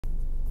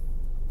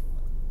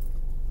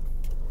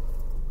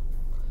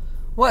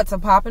What's a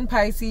poppin'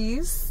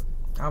 Pisces?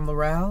 I'm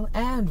Laurelle,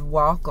 and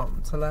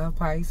welcome to Love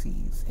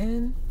Pisces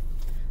in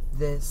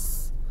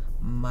this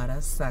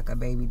mother sucker,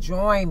 baby.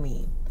 Join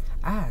me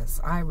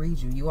as I read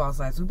you. You all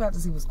sides. We're about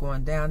to see what's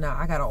going down now.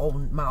 I got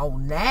my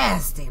old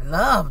nasty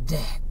love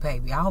deck,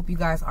 baby. I hope you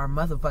guys are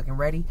motherfucking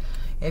ready.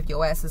 If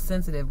your ass is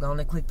sensitive, go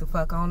and click the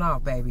fuck on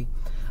off, baby.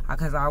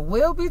 Because I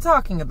will be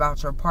talking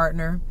about your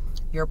partner,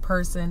 your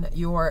person,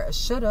 your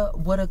shoulda,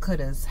 woulda,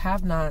 couldas,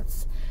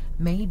 have-nots,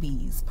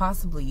 maybes,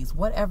 possiblies,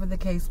 whatever the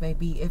case may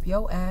be. If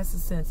your ass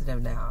is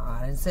sensitive now,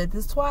 I done said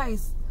this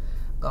twice,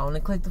 go on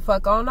and click the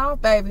fuck on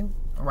off, baby.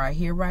 Right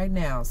here, right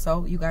now.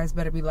 So you guys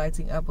better be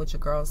lighting up with your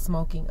girls,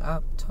 smoking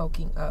up,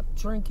 toking up,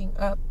 drinking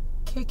up,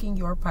 kicking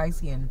your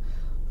Piscean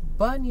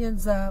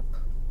bunions up.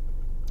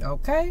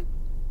 Okay?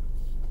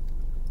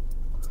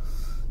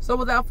 So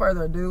without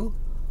further ado,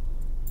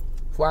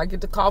 before I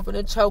get to coughing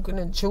and choking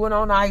and chewing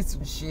on ice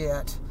and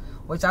shit,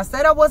 which I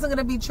said I wasn't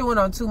going to be chewing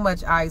on too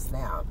much ice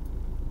now.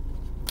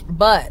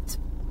 But,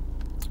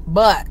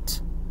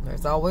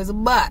 there's always a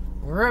but.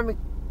 You hear me?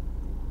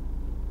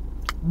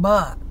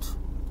 But,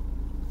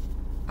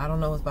 I don't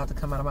know what's about to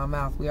come out of my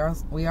mouth. We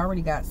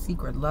already got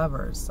secret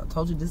lovers. I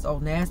told you this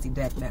old nasty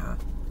deck now.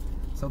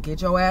 So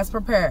get your ass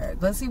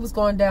prepared. Let's see what's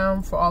going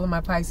down for all of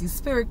my Pisces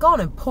spirit. Go on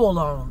and pull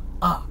on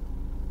up.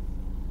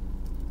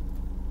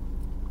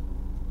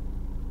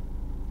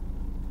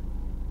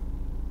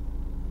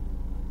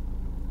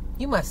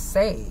 You must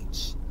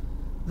sage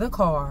the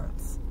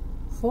cards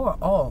for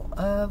all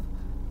of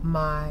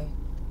my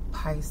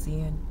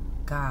Piscean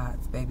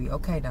gods, baby.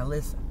 Okay, now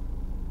listen.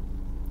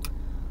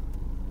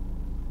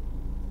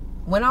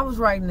 When I was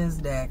writing this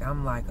deck,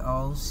 I'm like,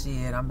 oh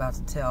shit, I'm about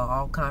to tell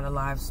all kind of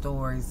life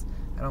stories.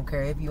 I don't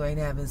care if you ain't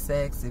having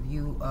sex, if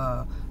you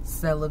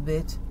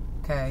celibate,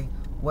 okay,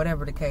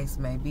 whatever the case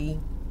may be.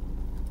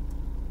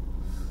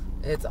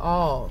 It's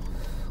all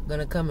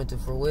gonna come into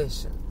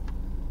fruition.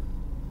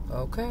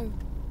 Okay.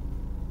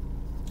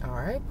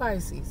 Alright,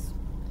 Pisces.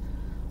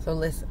 So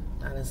listen,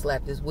 I done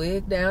slapped this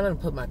wig down and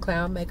put my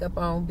clown makeup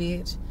on,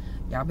 bitch.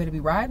 Y'all better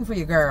be riding for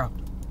your girl.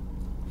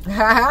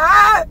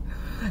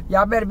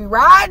 Y'all better be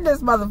riding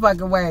this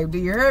motherfucking wave. Do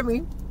you hear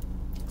me?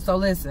 So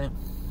listen.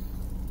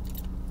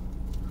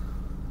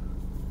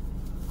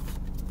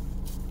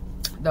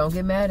 Don't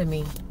get mad at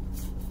me,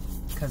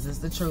 because it's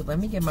the truth. Let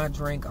me get my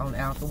drink on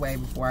out the way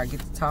before I get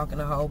to talking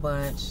a whole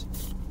bunch.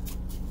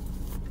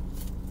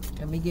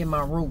 Let me get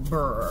my root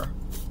burr.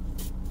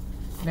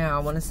 Now,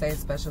 I want to say a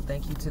special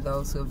thank you to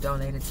those who have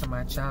donated to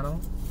my channel.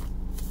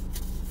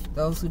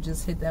 Those who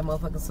just hit that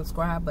motherfucking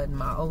subscribe button,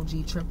 my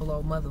OG triple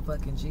O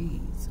motherfucking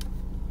G's.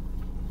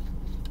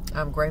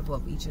 I'm grateful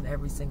of each and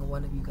every single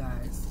one of you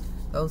guys.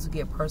 Those who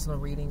get personal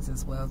readings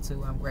as well,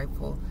 too. I'm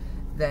grateful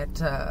that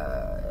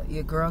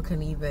your girl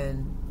can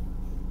even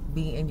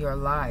be in your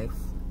life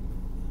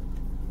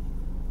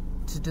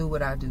to do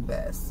what I do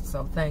best.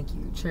 So, thank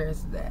you.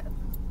 Cheers to that.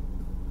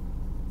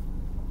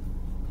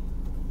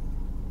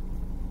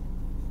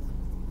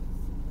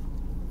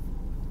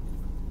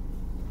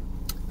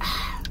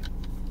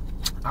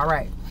 All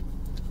right.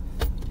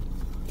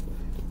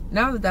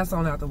 Now that that's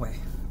on out the way,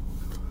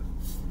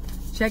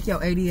 check your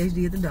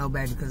ADHD at the door,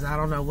 baby, because I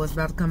don't know what's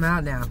about to come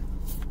out now.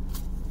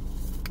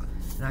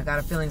 And I got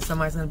a feeling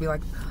somebody's going to be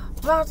like,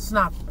 that's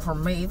not for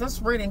me. This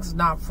reading's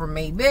not for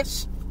me,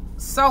 bitch.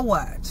 So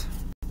what?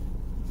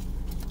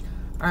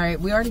 All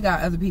right. We already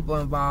got other people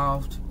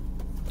involved.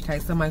 Okay.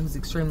 Somebody who's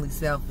extremely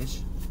selfish.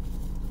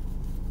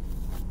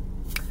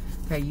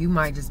 Okay. You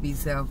might just be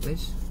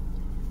selfish.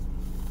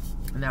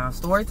 Now,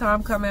 story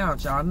time come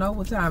out. Y'all know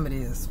what time it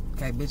is.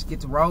 Okay, bitch,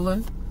 get to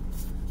rolling.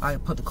 I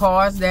put the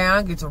cards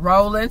down, get to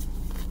rolling.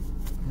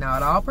 Now,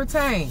 it all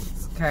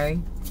pertains, okay?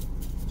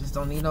 Just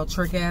don't need no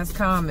trick-ass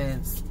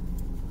comments.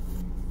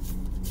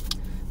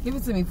 Give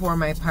it to me for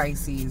my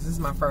Pisces. This is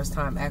my first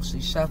time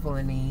actually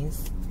shuffling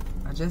these.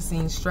 I just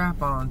seen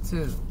strap-on,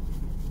 too.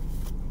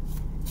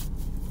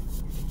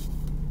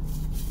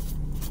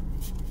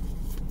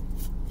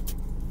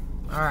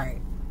 All right.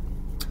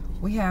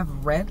 We have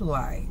red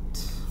light.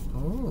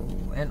 Ooh,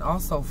 and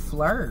also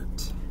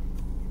flirt.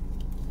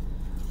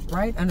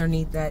 Right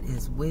underneath that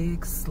is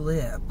wig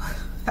slip.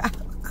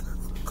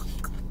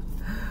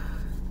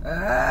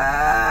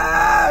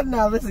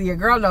 No, listen, your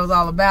girl knows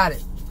all about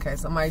it. Okay,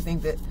 somebody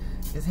think that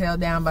it's held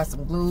down by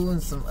some glue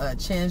and some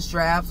chin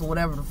straps or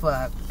whatever the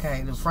fuck.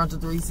 Okay, the frontal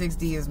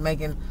 360 is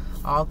making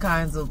all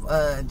kinds of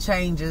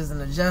changes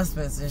and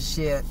adjustments and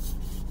shit.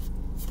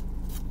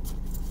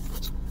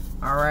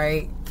 All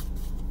right.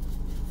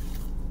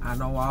 I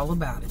know all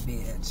about it,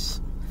 bitch.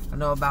 I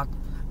know about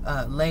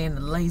laying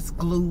the lace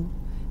glue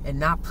and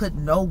not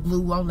putting no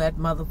glue on that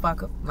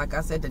motherfucker. Like I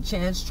said, the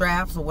chin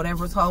straps or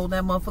whatever's holding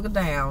that motherfucker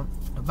down.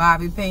 The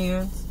bobby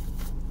pins.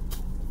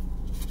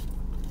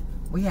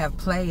 We have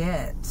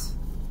playette.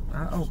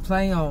 Oh,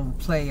 play on,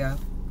 player.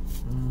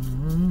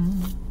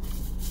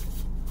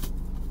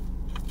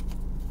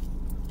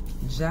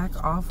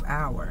 Jack off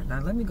hour.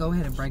 Now, let me go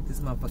ahead and break this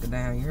motherfucker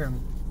down. You hear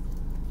me?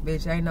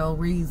 Bitch, ain't no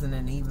reason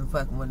in even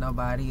fucking with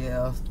nobody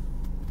else.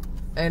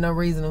 Ain't no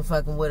reason to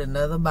fucking with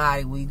another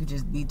body where you could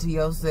just be to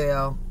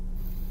yourself.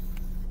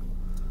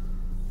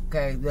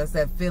 Okay, that's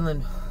that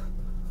feeling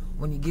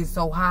when you get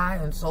so high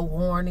and so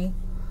horny.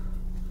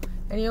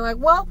 And you're like,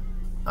 well,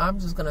 I'm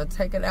just going to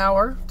take an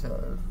hour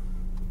to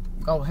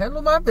go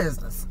handle my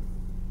business.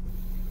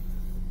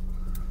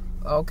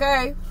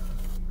 Okay.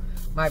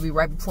 Might be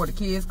right before the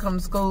kids come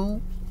to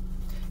school.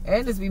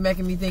 And it's be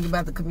making me think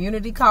about the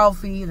community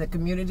coffee and the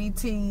community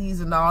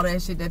teas and all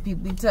that shit that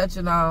people be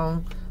touching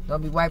on.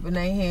 Don't be wiping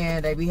their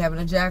hand. They be having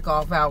a jack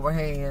off our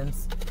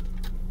hands.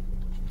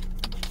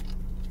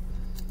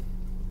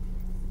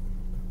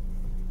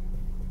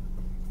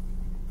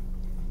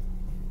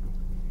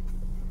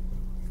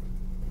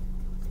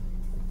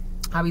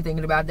 I be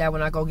thinking about that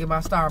when I go get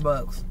my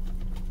Starbucks.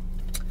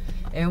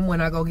 And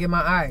when I go get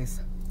my ice.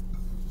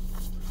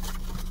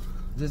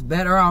 Just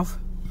better off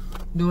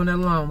doing it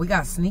alone. We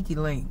got sneaky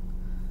link.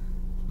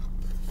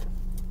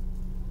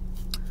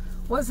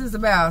 What's this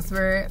about,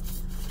 Spirit?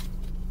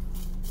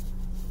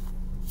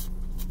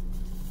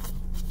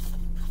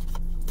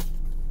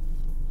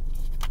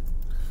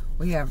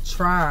 We have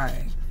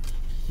try.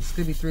 This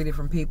could be 3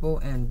 different people.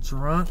 And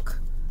drunk.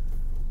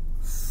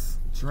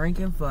 Drink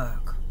and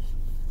fuck.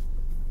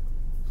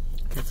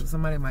 Okay, so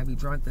somebody might be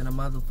drunk than a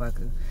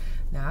motherfucker.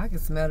 Now, I can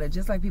smell that.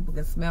 Just like people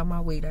can smell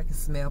my weed, I can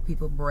smell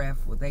people's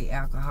breath with their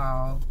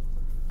alcohol.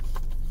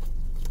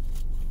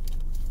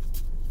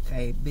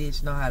 Okay,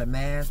 bitch know how to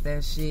mask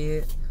that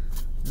shit.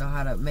 Know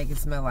how to make it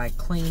smell like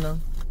cleaner.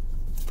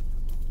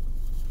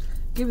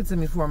 Give it to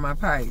me for my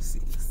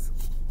Pisces.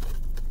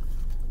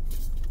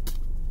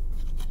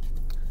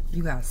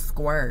 You got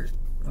squirt.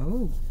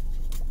 Oh.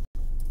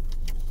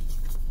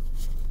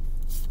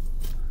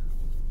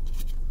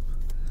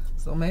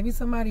 So maybe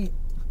somebody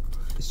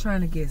is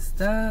trying to get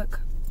stuck.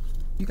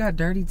 You got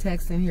dirty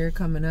text in here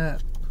coming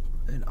up.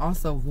 And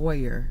also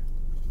voyeur.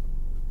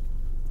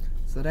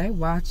 So they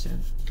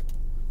watching.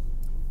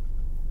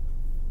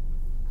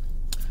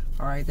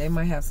 Alright, they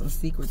might have some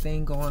secret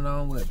thing going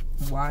on with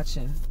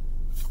watching.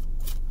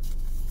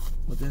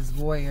 With this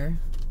voyeur.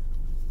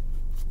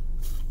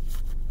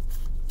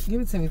 Give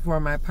it to me for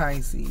my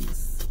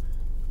Pisces.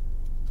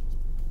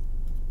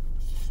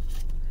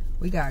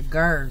 We got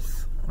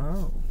girth.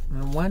 Oh.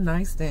 And one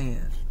night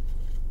stand.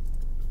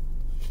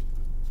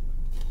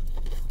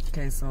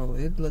 Okay, so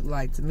it looked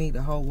like to me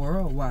the whole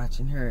world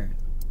watching her.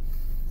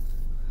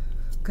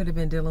 Could have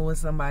been dealing with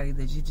somebody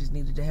that you just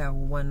needed to have a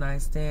one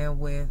night stand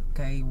with.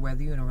 Okay,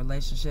 whether you're in a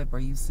relationship or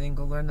you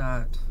single or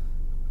not.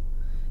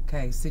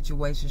 Okay,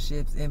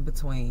 situationships in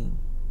between.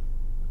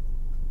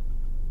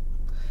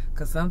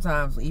 Because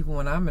sometimes, even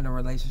when I'm in a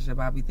relationship,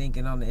 I'll be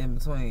thinking on the in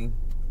between.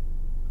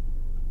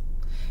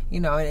 You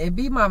know, and it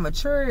be my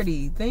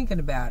maturity thinking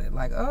about it.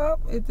 Like, oh,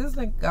 if this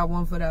nigga got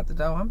 1 foot out the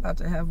door, I'm about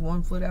to have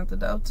 1 foot out the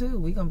door too.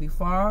 We gonna be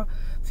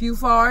few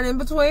far in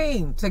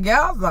between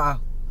together.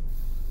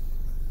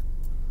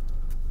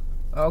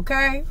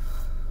 Okay?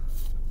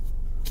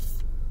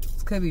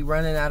 This could be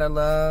running out of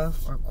love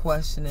or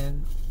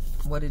questioning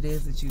what it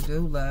is that you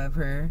do love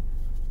her.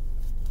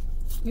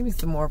 Give me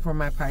some more for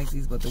my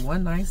Pisces, but the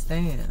one night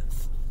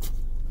stands.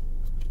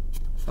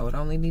 So it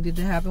only needed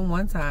to happen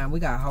one time. We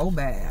got whole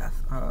bath.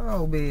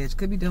 Oh, bitch.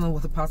 Could be dealing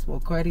with a possible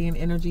Aquarian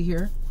energy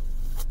here.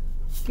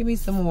 Give me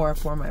some more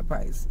for my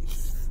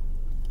Pisces.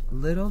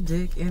 Little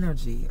dick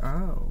energy.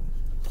 Oh.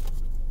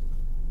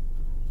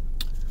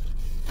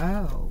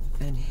 Oh,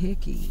 and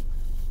hickey.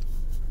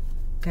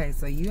 Okay,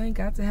 so you ain't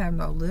got to have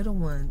no little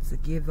one to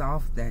give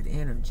off that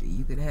energy.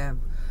 You could have,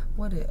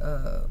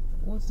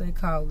 what's they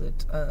call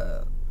it?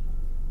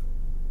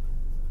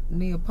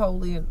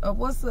 Neapolitan.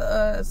 What's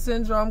the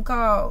syndrome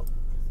called?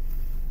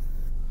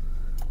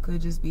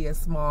 Could just be a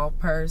small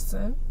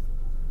person.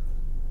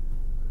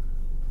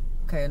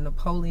 Okay, a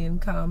Napoleon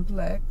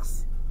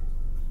complex.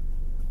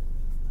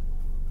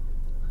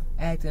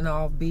 Acting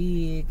all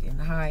big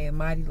and high and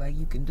mighty like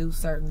you can do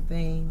certain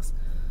things,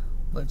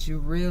 but you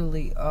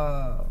really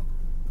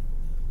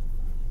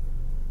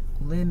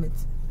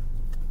limited.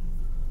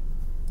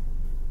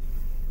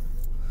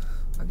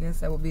 I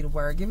guess that would be the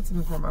word. Give it to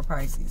me for my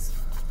Pisces.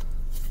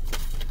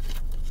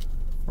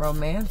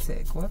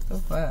 Romantic. What the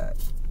fuck?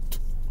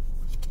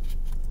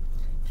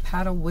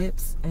 Paddle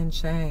whips and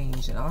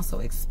change. And also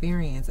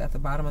experience at the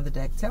bottom of the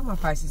deck. Tell my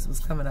Pisces what's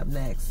coming up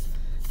next.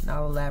 And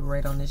I'll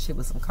elaborate on this shit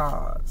with some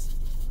cards.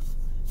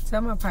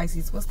 Tell my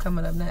Pisces what's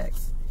coming up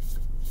next.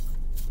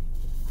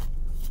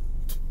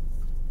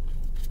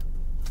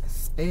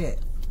 Spit.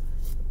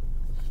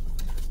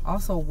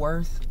 Also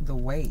worth the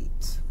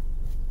wait.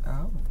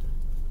 Oh.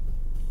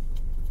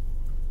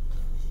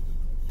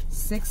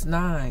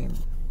 6'9"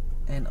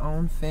 and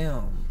on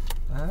film.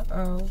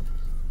 Uh-oh.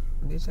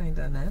 Bitch ain't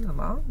done that in a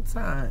long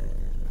time.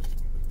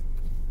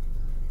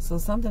 So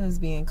something is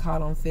being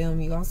caught on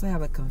film. You also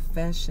have a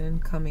confession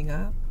coming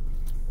up.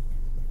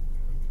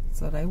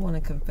 So they want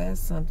to confess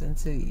something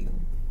to you.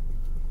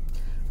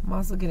 I'm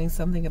also getting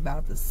something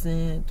about the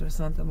scent or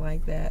something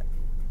like that.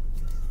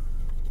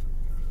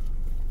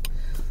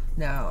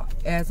 Now,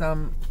 as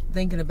I'm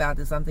thinking about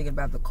this, I'm thinking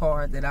about the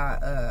card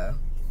that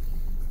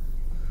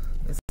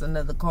It's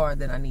another card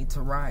that I need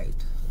to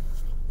write.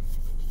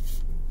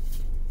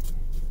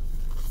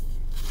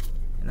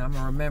 And I'm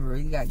going to remember,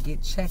 you got to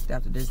get checked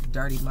after this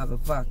dirty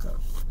motherfucker.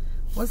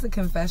 What's the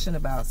confession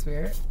about,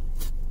 Spirit?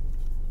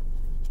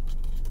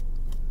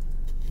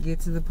 Get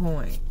to the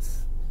point.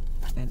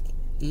 And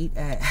eat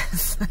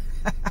ass.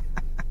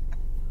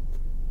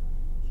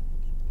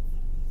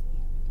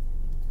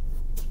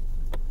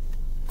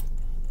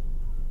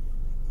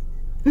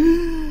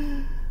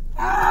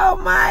 Oh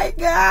my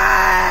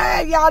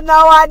God. Y'all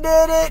know I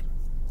did it.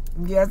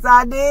 Yes,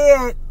 I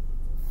did.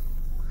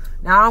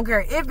 Now, I don't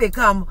care if it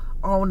come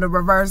on the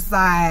reverse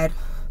side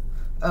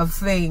of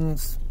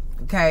things.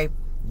 Okay?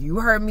 You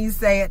heard me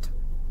say it.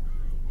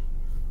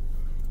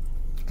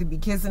 Could be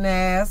kissing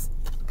ass.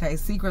 Okay,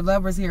 secret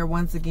lovers here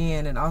once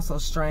again, and also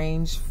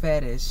strange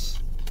fetish.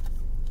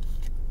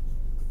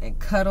 And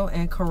cuddle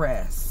and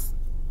caress.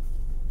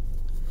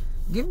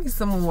 Give me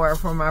some more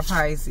for my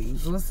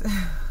Pisces. What's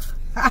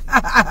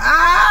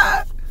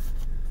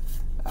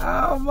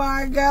oh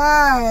my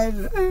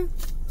God.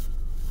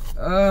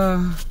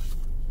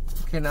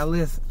 Okay, now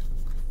listen.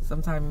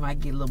 Sometimes you might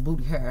get a little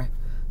booty hair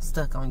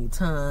stuck on your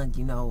tongue,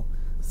 you know,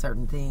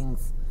 certain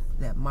things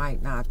that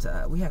might not,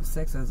 we have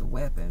sex as a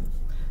weapon,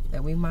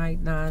 that we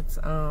might not,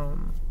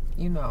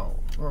 you know,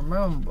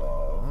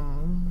 remember.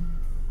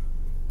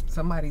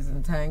 Somebody's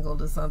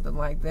entangled or something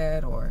like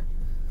that, or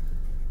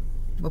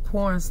the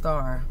porn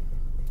star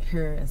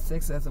here in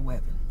sex as a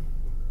weapon.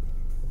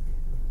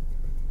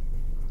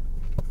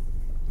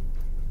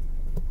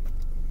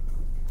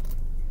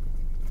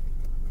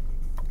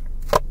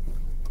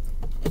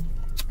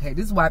 Hey,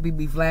 this is why people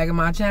be flagging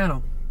my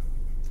channel.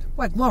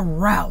 Like,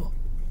 Laurelle,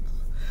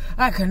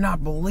 I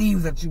cannot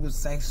believe that you would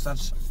say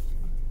such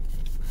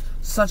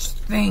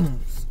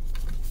things.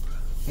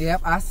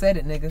 Yep, I said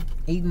it, nigga.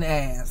 Eating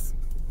ass.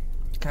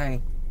 Okay.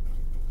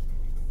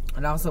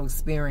 And also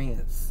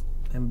experience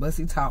and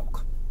bussy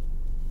talk.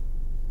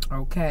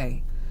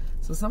 Okay.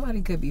 So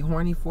somebody could be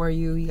horny for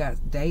you. You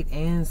got date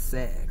and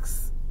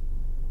sex.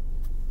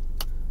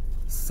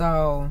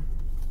 So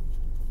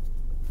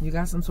you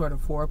got some sort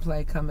of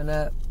foreplay coming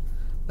up,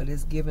 but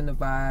it's giving the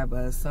vibe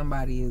of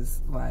somebody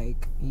is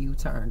like you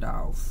turned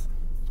off.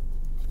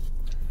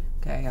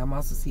 Okay, I'm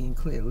also seeing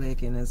clit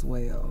licking as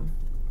well.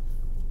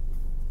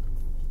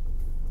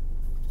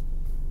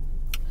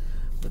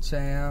 But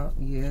child,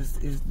 yes,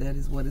 that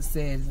is what it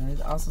says. And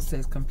it also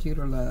says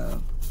computer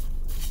love.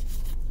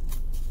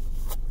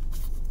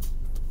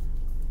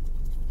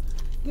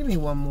 Give me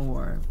one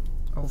more.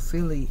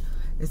 Ophilia.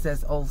 It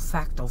says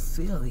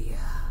olfactophilia.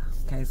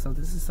 Okay, so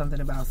this is something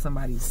about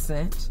somebody's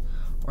scent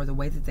or the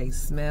way that they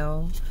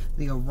smell,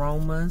 the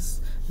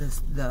aromas, the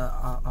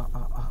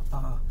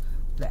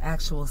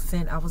actual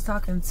scent. I was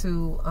talking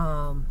to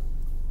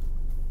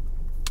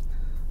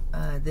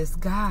this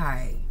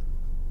guy,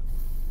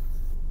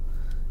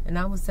 and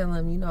I was telling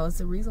him, you know, it's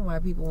the reason why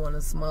people want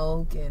to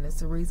smoke, and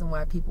it's the reason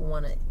why people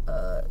want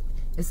to,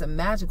 it's a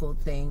magical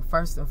thing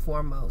first and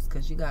foremost,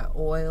 because you got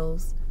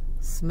oils,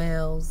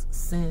 smells,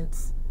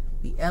 scents,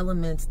 the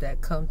elements that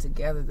come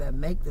together that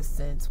make the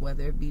scents,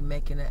 whether it be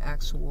making an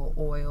actual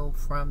oil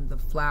from the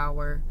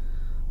flower.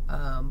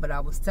 But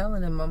I was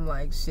telling him, I'm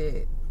like,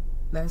 shit,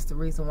 that's the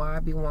reason why I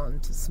be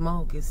wanting to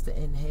smoke, is to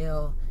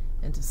inhale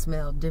and to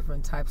smell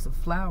different types of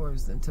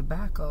flowers and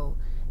tobacco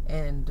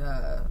and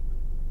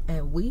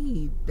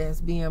weed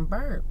that's being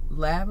burnt,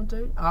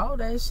 lavender, all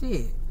that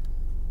shit.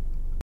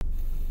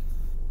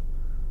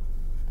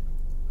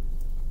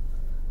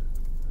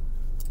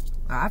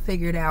 I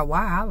figured out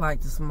why I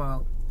like to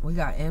smoke. We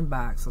got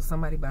inbox, so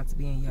somebody about to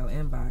be in your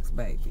inbox,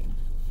 baby.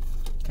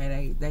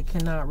 Okay, they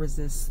cannot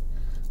resist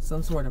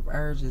some sort of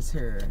urges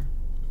here.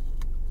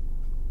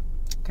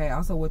 Okay,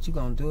 also what you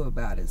gonna do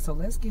about it. So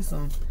let's get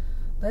some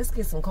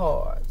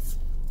cards.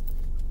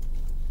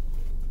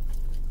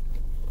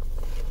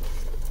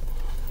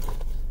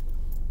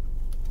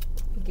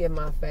 Get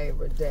my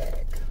favorite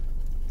deck.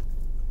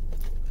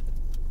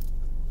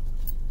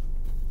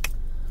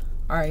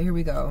 All right, here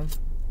we go.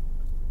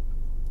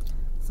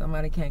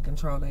 Somebody can't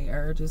control their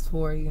urges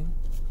for you.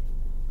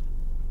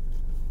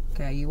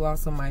 Okay, you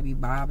also might be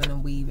bobbing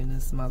and weaving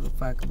this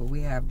motherfucker, but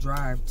we have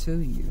drive to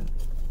you.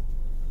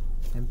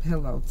 And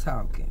pillow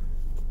talking.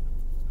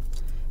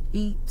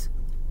 Eat,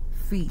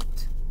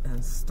 feet,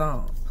 and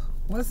stomp.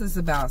 What's this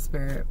about,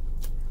 Spirit?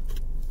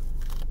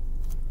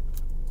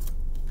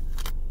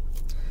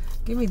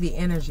 Give me the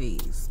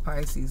energies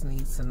Pisces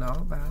needs to know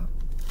about.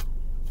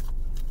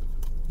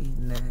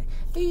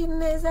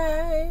 Eating his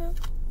ass.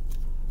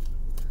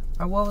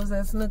 Or what was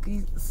that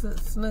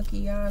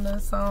Snookiana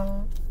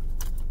song?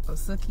 Or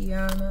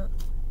Sukiana?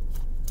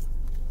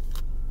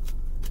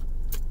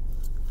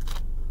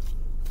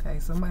 Okay,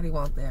 somebody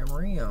want that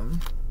rim.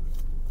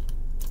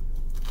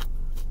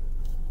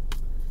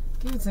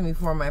 Give it to me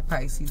for my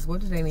Pisces.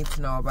 What do they need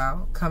to know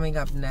about? Coming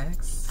up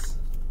next.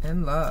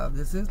 And love.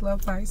 This is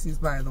Love Pisces,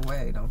 by the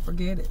way. Don't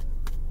forget it.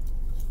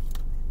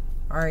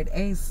 All right,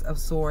 Ace of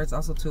Swords,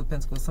 also Two of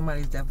Pentacles.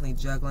 Somebody's definitely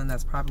juggling.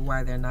 That's probably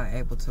why they're not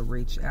able to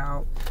reach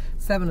out.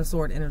 Seven of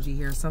Sword energy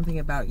here. Something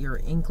about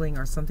your inkling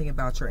or something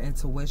about your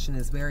intuition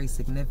is very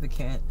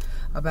significant.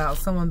 About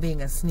someone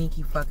being a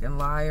sneaky fucking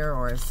liar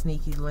or a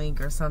sneaky link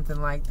or something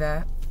like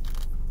that.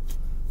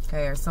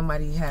 Okay, or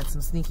somebody had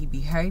some sneaky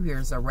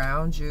behaviors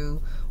around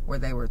you where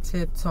they were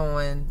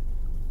tiptoeing.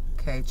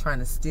 Okay, trying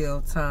to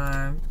steal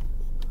time.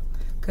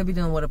 Could be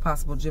dealing with a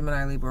possible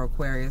Gemini, Libra,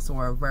 Aquarius,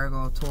 or a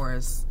Virgo,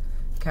 Taurus,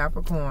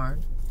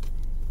 Capricorn.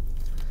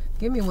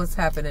 Give me what's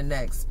happening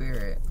next,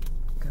 Spirit.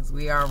 Because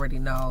we already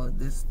know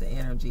this is the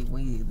energy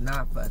we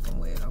not fucking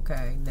with,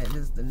 okay? This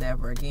is the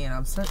never again.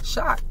 I'm so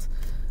shocked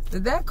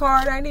that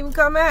card ain't even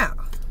come out.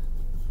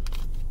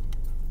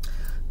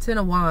 Ten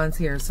of Wands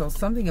here. So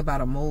something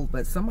about a move,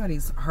 but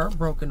somebody's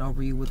heartbroken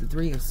over you with the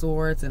Three of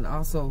Swords and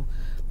also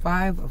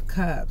Five of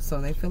Cups.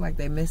 So they feel like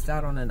they missed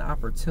out on an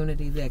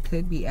opportunity that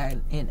could be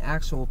in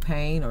actual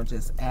pain or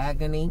just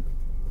agony.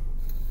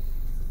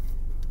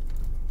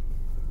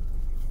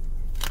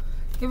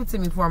 Give it to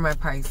me for my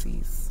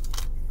Pisces.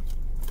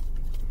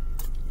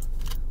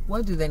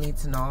 What do they need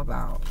to know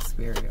about,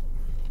 Spirit?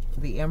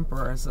 The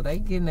Emperor. So they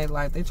getting their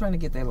life. They're trying to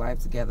get their life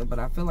together. But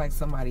I feel like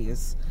somebody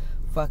is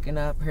fucking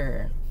up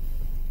here.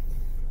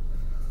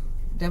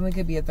 Definitely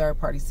could be a third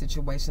party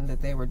situation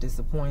that they were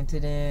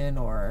disappointed in.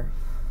 Or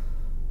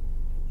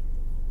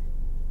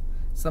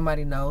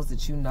somebody knows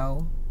that you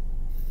know.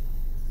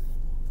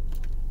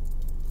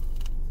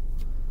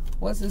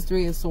 What's this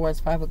Three of Swords,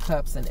 Five of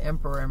Cups, and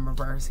Emperor in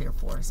reverse here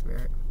for,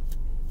 Spirit?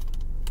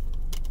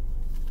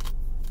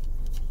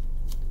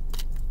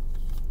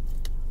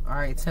 All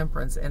right,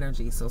 Temperance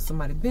energy. So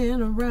somebody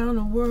been around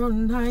the world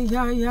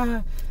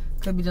and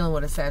could be dealing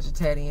with a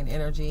Sagittarian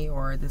energy,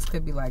 or this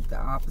could be like the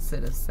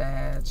opposite of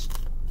Sag.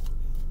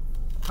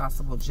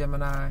 Possible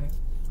Gemini.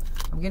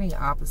 I'm getting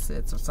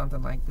opposites or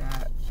something like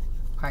that.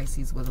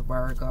 Pisces with a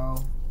Virgo,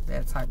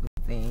 that type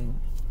of thing.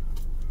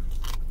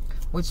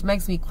 Which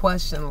makes me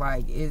question,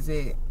 like, is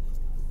it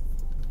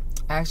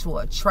actual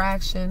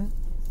attraction?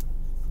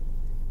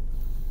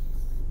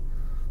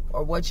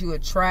 Or what you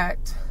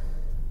attract?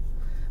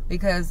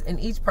 Because in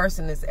each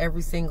person is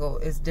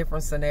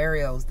different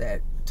scenarios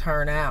that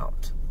turn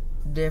out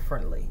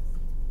differently.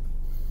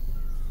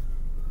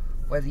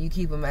 Whether you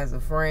keep them as a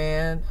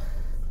friend,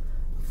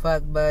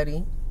 fuck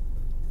buddy,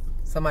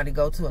 somebody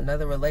go to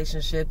another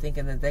relationship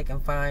thinking that they can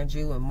find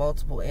you in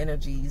multiple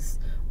energies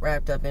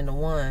wrapped up into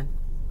one.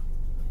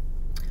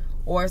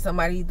 Or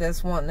somebody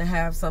that's wanting to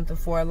have something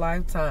for a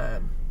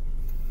lifetime.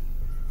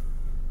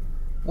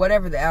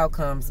 Whatever the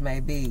outcomes may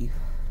be.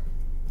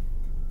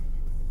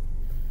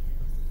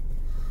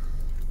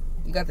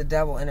 You got the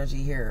Devil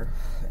energy here.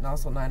 And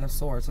also Nine of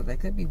Swords. So they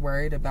could be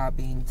worried about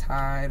being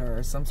tied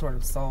or some sort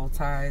of soul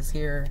ties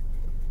here.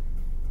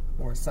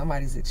 Or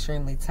somebody's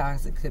extremely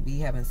toxic. Could be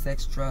having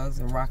sex, drugs,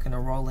 and rocking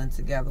and rolling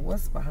together.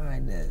 What's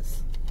behind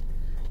this?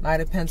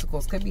 Knight of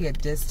Pentacles. Could be a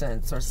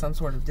distance or some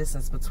sort of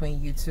distance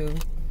between you two.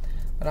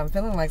 But I'm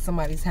feeling like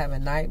somebody's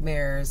having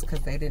nightmares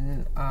because they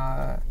didn't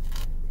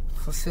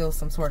fulfill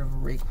some sort of a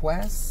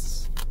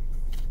request.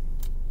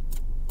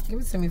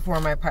 Give it to me for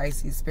my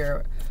Pisces,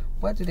 Spirit.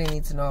 What do they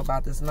need to know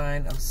about this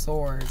Nine of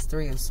Swords,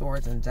 Three of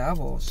Swords, and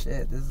Devil?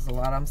 Shit, this is a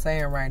lot I'm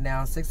saying right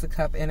now. Six of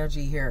Cup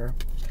energy here.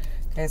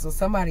 Okay, so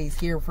somebody's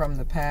here from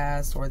the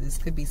past, or this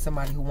could be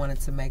somebody who wanted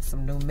to make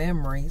some new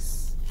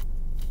memories.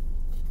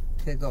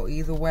 Could go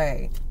either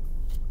way.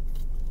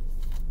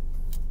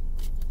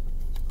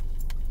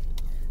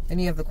 Then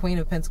you have the Queen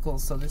of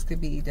Pentacles. So this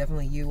could be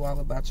definitely you, all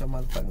about your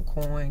motherfucking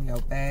coin, your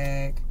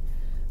bag.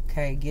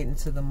 Okay, getting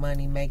to the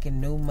money,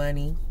 making new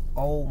money,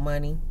 old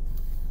money.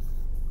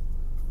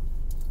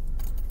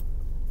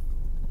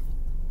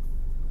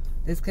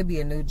 This could be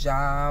a new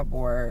job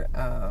or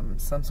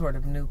some sort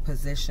of new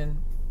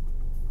position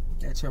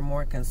that you're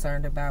more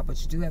concerned about.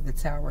 But you do have the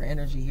Tower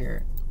energy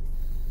here.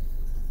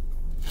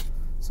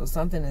 So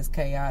something is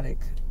chaotic.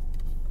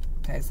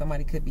 Okay,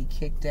 somebody could be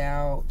kicked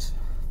out.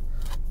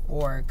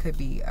 Or it could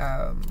be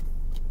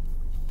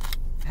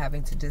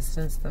having to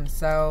distance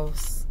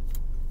themselves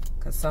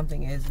because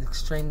something is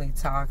extremely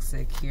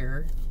toxic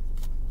here.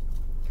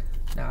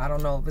 Now, I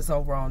don't know if it's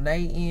over on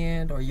their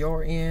end or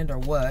your end or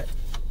what.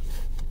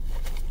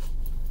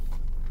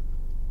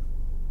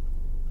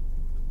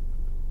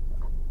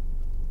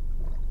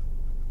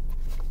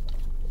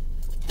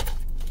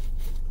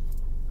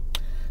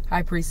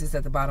 High Priestess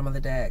at the bottom of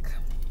the deck.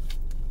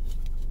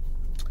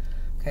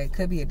 Okay, it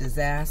could be a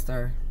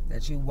disaster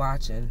that you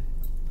watching,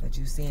 that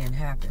you seeing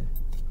happen.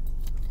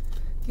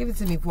 Give it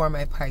to me for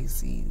my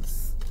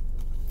Pisces.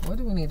 What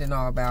do we need to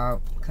know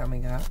about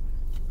coming up?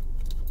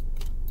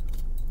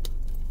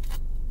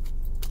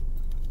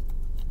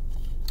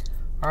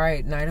 All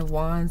right, Knight of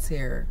Wands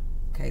here.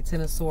 Okay, Ten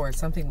of Swords.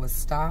 Something was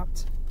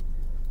stopped.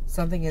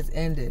 Something has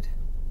ended.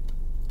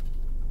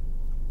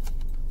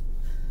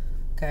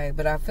 Okay,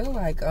 but I feel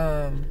like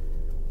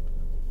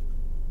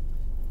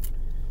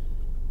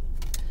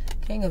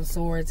King of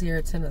Swords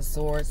here, Ten of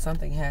Swords,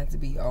 something had to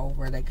be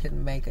over. They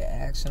couldn't make an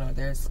action, or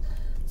there's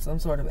some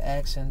sort of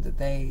action that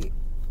they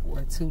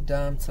were too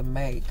dumb to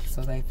make.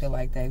 So they feel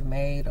like they've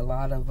made a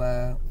lot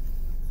of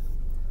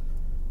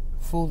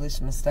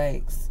foolish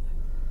mistakes.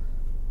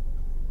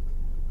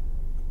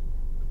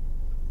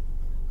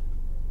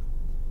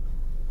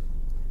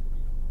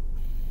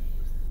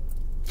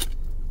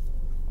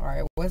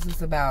 Alright, what's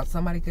this about?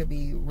 Somebody could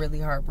be really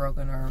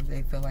heartbroken, or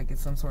they feel like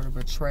it's some sort of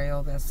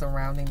betrayal that's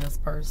surrounding this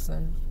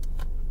person.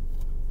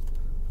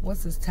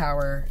 What's this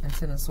Tower and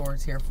Ten of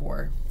Swords here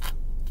for?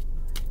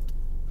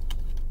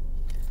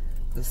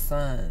 The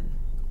Sun.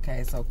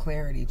 Okay, so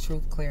clarity,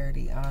 truth,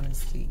 clarity,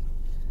 honesty.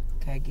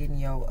 Okay, getting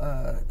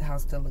your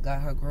house still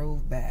got her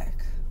groove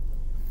back.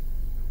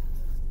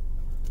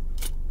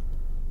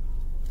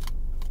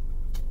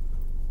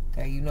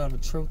 Okay, you know the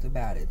truth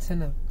about it.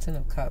 Ten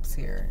of Cups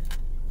here.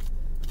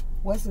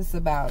 What's this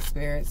about,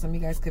 Spirit? Some of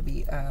you guys could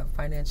be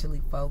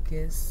financially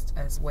focused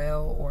as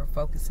well, or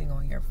focusing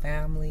on your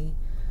family.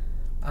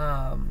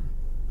 I'm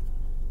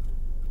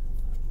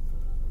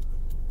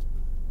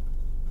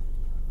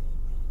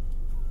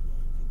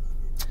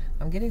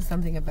getting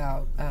something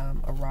about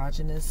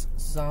erogenous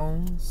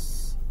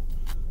zones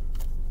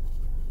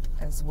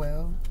as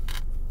well.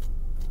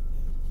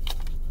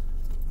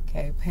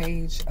 Okay,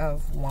 Page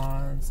of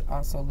Wands,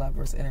 also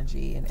Lover's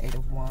energy, and Eight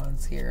of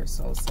Wands here.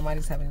 So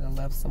somebody's having to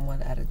love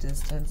someone at a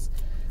distance.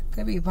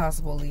 Could be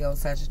possible Leo,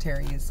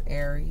 Sagittarius,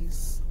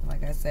 Aries.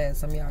 Like I said,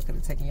 some of y'all could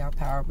have taken y'all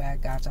power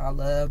back, got y'all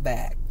love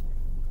back.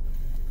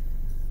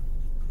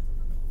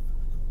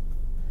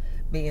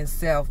 Being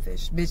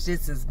selfish. Bitch,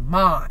 this is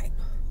mine.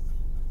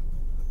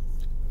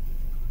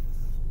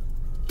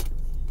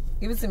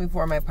 Give it to me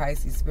for my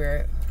Pisces,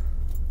 Spirit.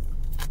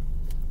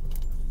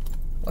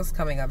 What's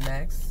coming up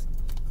next?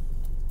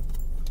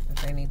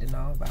 They need to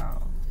know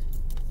about.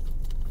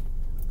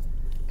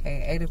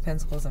 Okay, Eight of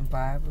Pentacles and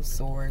Five of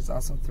Swords,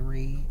 also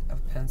Three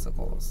of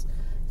Pentacles.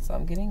 So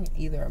I'm getting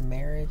either a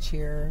marriage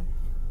here,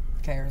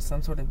 okay, or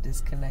some sort of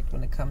disconnect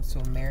when it comes to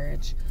a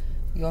marriage.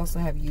 You also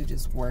have you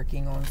just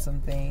working on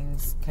some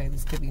things. Okay,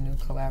 this could be new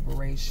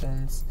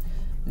collaborations,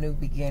 new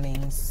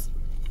beginnings.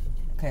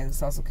 Okay,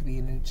 this also could be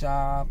a new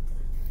job.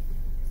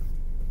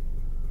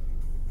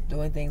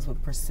 Doing things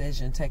with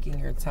precision, taking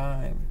your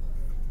time.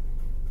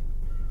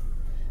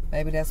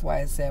 Maybe that's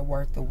why it said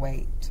worth the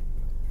wait.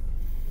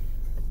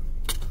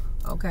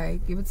 Okay,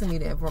 give it to me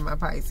then for my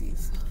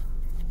Pisces.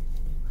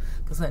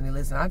 Because, honey,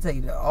 listen, I'll tell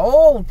you the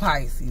old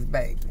Pisces,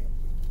 baby.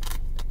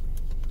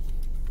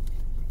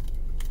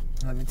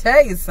 Let me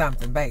tell you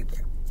something, baby.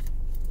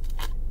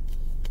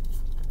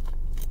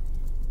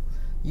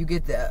 You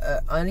get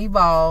the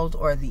unevolved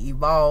or the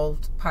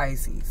evolved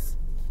Pisces.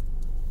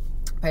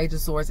 Page of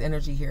Swords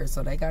energy here.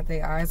 So they got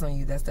their eyes on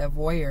you. That's that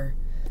voyeur.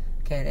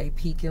 Okay, they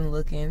peeking,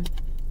 looking.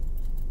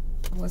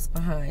 What's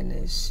behind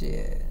this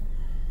shit?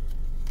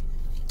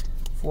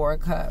 Four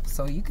of Cups.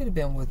 So you could have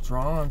been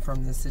withdrawn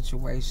from this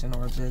situation,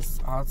 or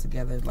just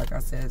altogether, like I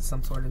said,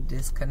 some sort of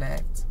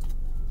disconnect.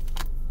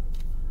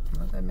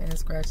 Look, that man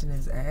scratching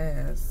his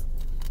ass.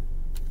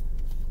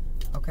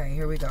 Okay,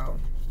 here we go.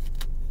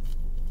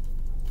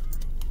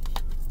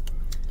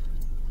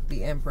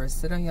 The Empress.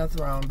 Sit on your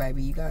throne,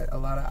 baby. You got a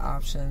lot of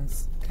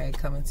options, okay,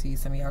 coming to you.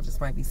 Some of y'all just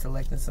might be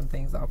selecting some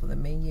things off of the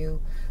menu.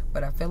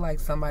 But I feel like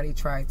somebody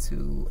tried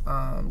to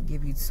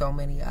give you so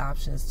many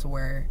options to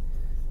where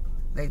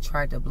they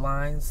tried to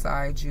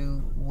blindside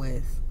you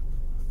with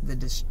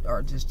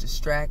or just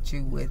distract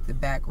you with the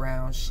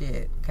background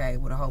shit, okay,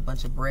 with a whole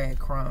bunch of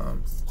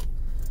breadcrumbs.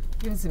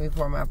 Give it to me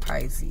for my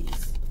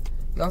Pisces.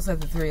 You also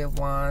have the Three of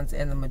Wands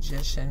and the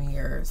Magician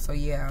here. So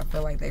yeah, I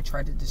feel like they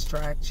tried to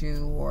distract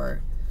you,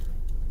 or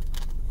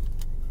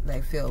they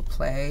feel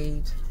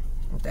played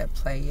with that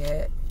play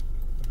yet.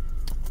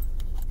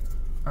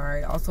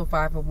 Alright, also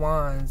Five of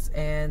Wands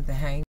and the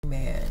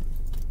Hangman.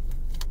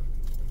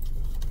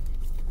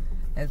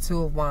 And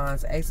Two of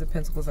Wands, Ace of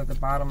Pentacles at the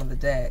bottom of the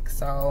deck.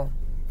 So,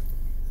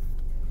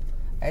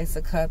 Ace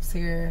of Cups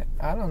here.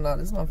 I don't know,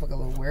 this motherfucker a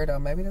little weirdo.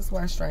 Maybe that's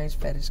why Strange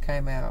Fetish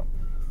came out.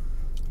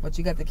 But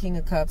you got the King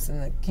of Cups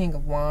and the King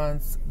of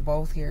Wands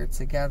both here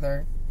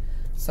together.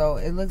 So,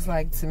 it looks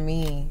like to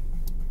me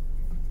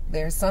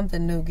there's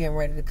something new getting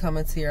ready to come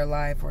into your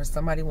life, or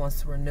somebody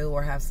wants to renew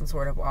or have some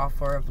sort of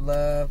offer of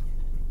love.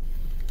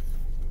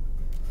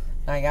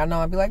 Now, y'all know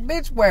I'd be like,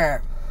 bitch,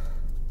 where?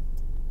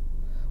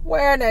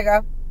 Where,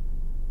 nigga?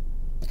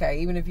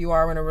 Okay, even if you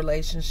are in a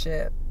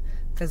relationship.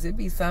 Because it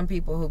be some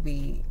people who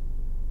be,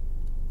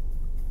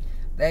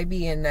 they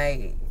be in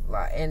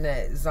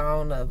that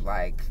zone of,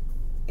 like,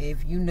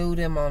 if you knew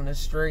them on the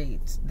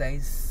streets,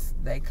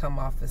 they come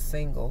off as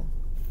single.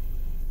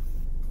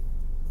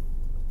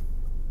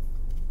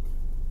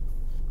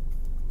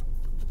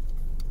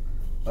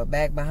 But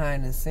back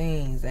behind the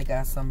scenes, they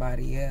got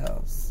somebody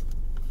else.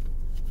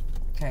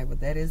 Okay,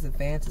 but that is a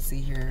fantasy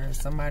here.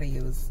 Somebody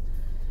is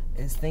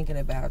thinking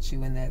about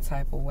you in that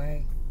type of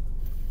way.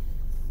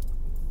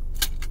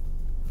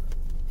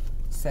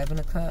 Seven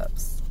of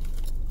Cups.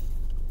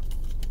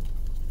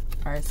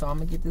 Alright, so I'm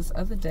going to get this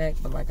other deck.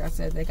 But like I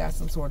said, they got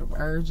some sort of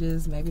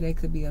urges. Maybe they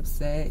could be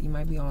upset. You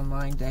might be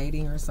online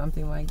dating or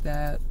something like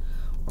that.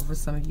 Or for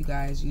some of you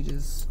guys, you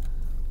just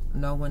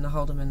Know when to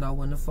hold them and know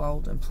when to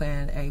fold them.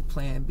 Plan A,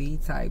 plan B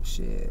type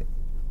shit.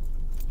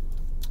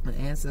 The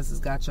ancestors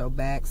got your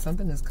back.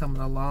 Something is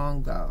coming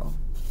along, though.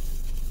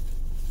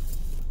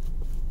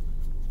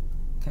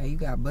 Okay, you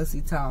got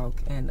bussy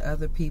talk and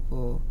other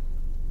people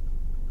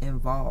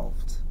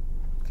involved.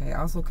 Okay,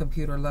 also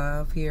computer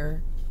love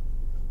here.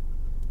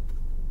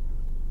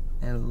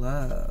 And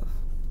love.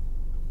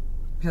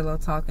 Pillow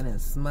talking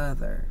and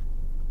smother.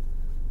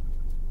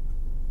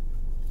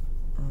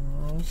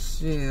 Oh,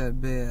 shit,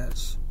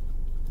 bitch.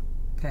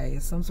 Okay,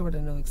 it's some sort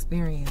of new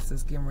experience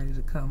that's getting ready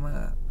to come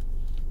up.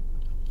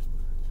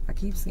 I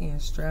keep seeing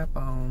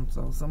strap-on,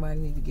 so somebody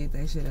need to get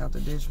that shit out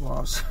the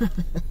dishwasher.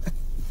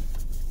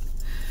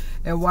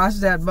 And wash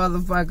that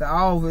motherfucker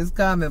off. It's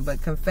coming.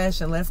 But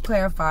confession. Let's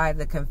clarify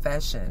the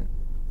confession.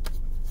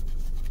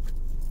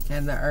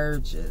 And the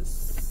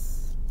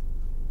urges.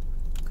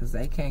 Because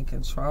they can't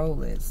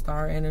control it.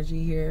 Star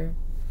energy here.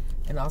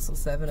 And also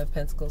 7 of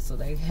Pentacles. So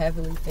they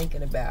heavily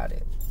thinking about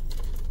it.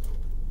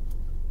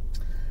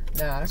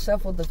 Now, I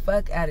shuffled the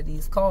fuck out of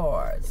these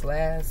cards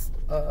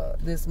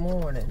this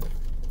morning.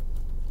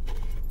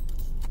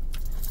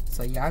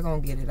 So y'all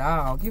gonna get it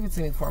all. Give it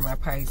to me for my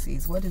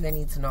Pisces. What do they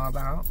need to know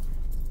about?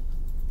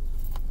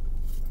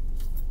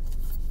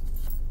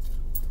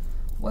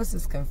 What's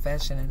this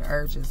confession and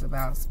urges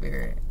about,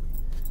 Spirit?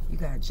 You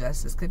got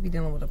Justice. Could be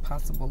dealing with a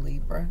possible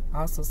Libra.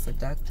 Also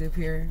seductive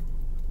here.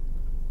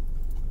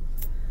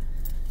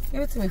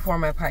 Give it to me for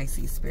my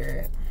Pisces,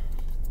 Spirit.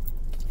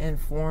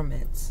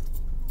 Informant.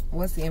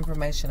 What's the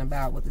information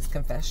about with this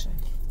confession?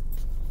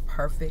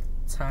 Perfect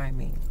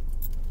timing.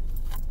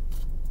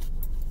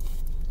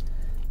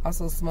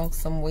 Also smoke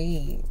some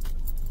weed.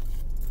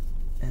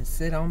 And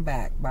sit on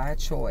back by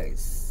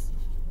choice.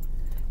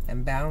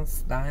 And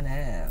bounce thine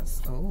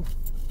ass. Ooh.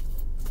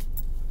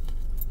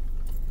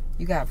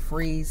 You got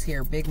freeze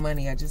here. Big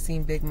money. I just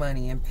seen big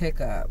money and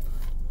pickup.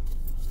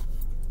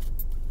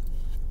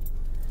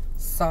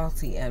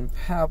 Salty and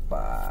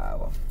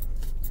pepper.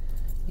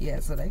 Yeah,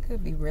 so they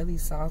could be really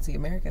salty.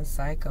 American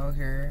Psycho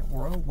here.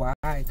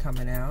 Worldwide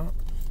coming out.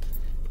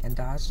 And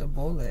dodged a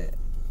bullet.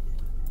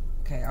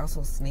 Okay,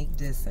 also sneak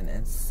dissing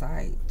and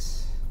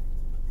sight.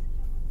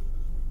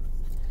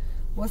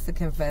 What's the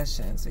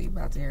confession? So you're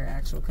about to hear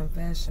actual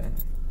confession.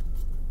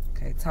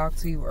 Okay, talk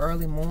to you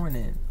early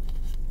morning.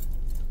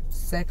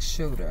 Sex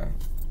shooter.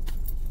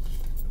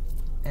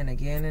 And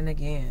again and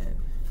again.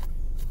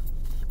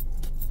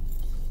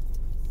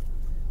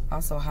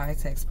 Also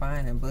high-tech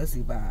spine and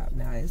bussy vibe.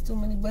 Now, it's too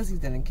many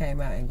bussies that done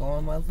came out and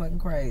going motherfucking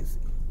crazy.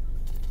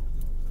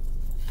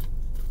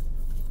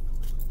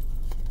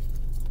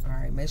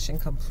 Alright, mission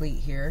complete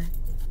here.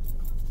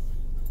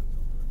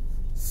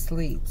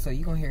 Sleep. So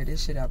you're going to hear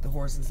this shit out the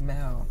horse's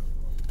mouth.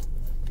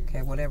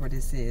 Okay, whatever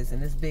this is.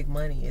 And this big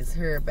money is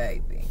here,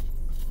 baby.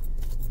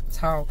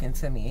 Talking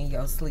to me in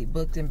your sleep.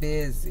 Booked and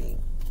busy.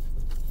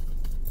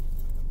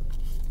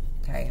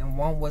 Okay, and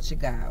want what you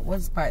got.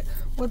 What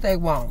they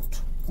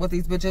want. What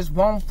these bitches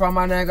want from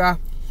my nigga.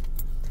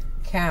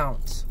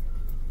 Count.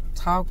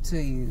 Talk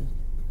to you.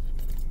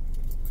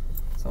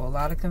 So a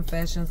lot of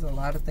confessions, a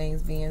lot of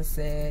things being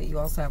said. You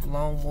also have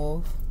Lone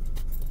Wolf.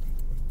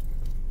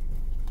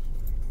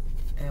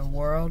 And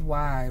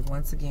worldwide,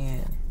 once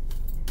again.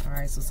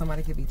 Alright, so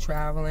somebody could be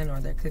traveling, or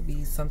there could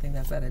be something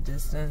that's at a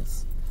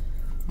distance.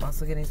 I'm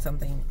also getting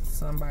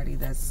somebody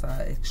that's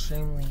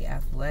extremely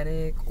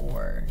athletic,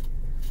 or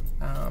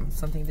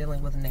something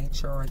dealing with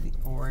nature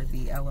or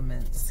the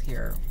elements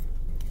here.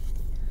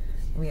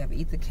 We have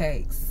eat the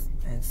cakes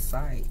and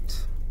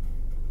sight.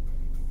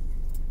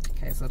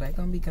 Okay, so they're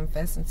going to be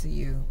confessing to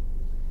you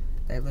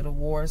their little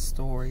war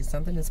story.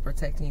 Something is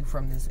protecting you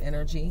from this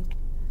energy.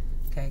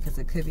 Okay, because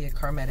it could be a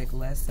karmatic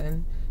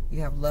lesson.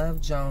 You have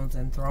Love Jones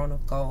and Throne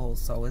of Gold,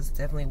 so it's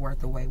definitely worth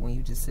the wait when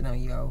you just sit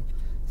on your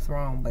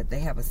throne. But they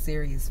have a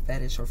serious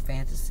fetish or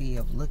fantasy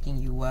of looking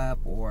you up,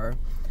 or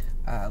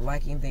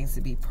liking things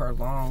to be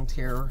prolonged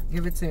here.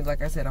 Give it to me,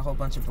 like I said, a whole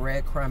bunch of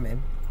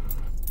breadcrumbing.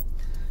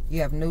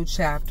 You have New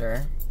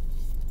Chapter,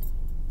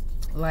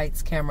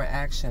 Lights, Camera,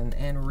 Action,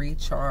 and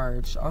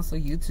Recharge. Also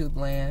YouTube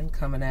Land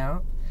coming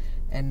out,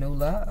 and New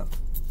Love.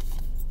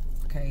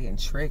 Okay, and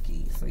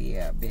Tricky. So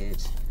yeah,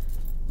 bitch,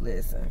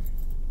 listen,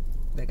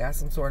 they got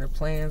some sort of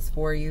plans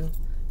for you.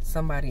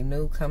 Somebody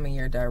new coming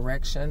your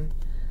direction,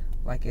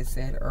 like it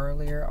said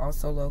earlier.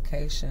 Also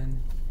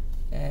location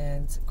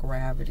and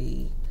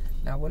gravity.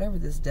 Now, whatever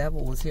this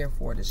devil was here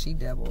for, the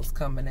she-devil is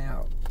coming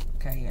out,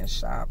 okay, and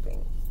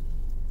shopping.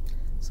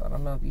 So I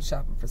don't know if you're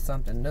shopping for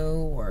something new,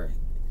 or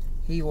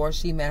he or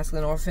she,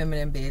 masculine or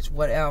feminine, bitch,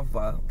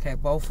 whatever. Okay,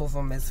 both of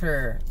them is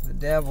her. The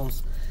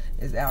devil's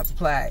is out to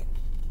play.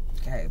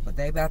 Okay, but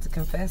they about to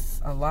confess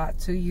a lot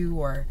to you,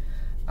 or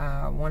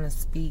want to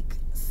speak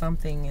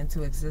something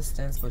into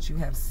existence, but you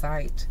have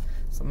sight.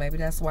 So maybe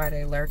that's why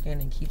they lurking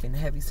and keeping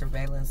heavy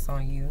surveillance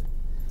on you.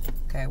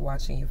 Okay,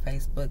 watching your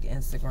Facebook,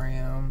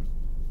 Instagram,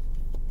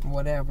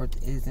 whatever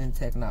is in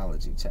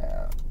technology,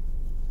 child.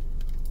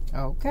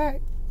 Okay.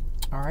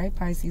 All right,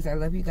 Pisces, I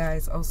love you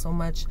guys oh so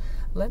much.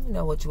 Let me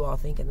know what you all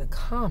think in the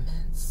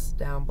comments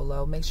down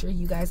below. Make sure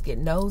you guys get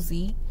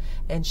nosy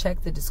and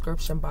check the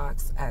description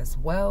box as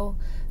well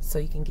so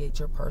you can get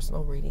your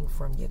personal reading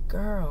from your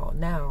girl.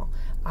 Now,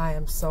 I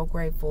am so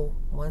grateful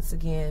once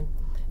again,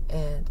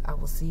 and I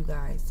will see you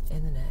guys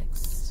in the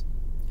next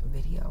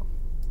video.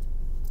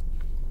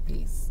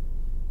 Peace.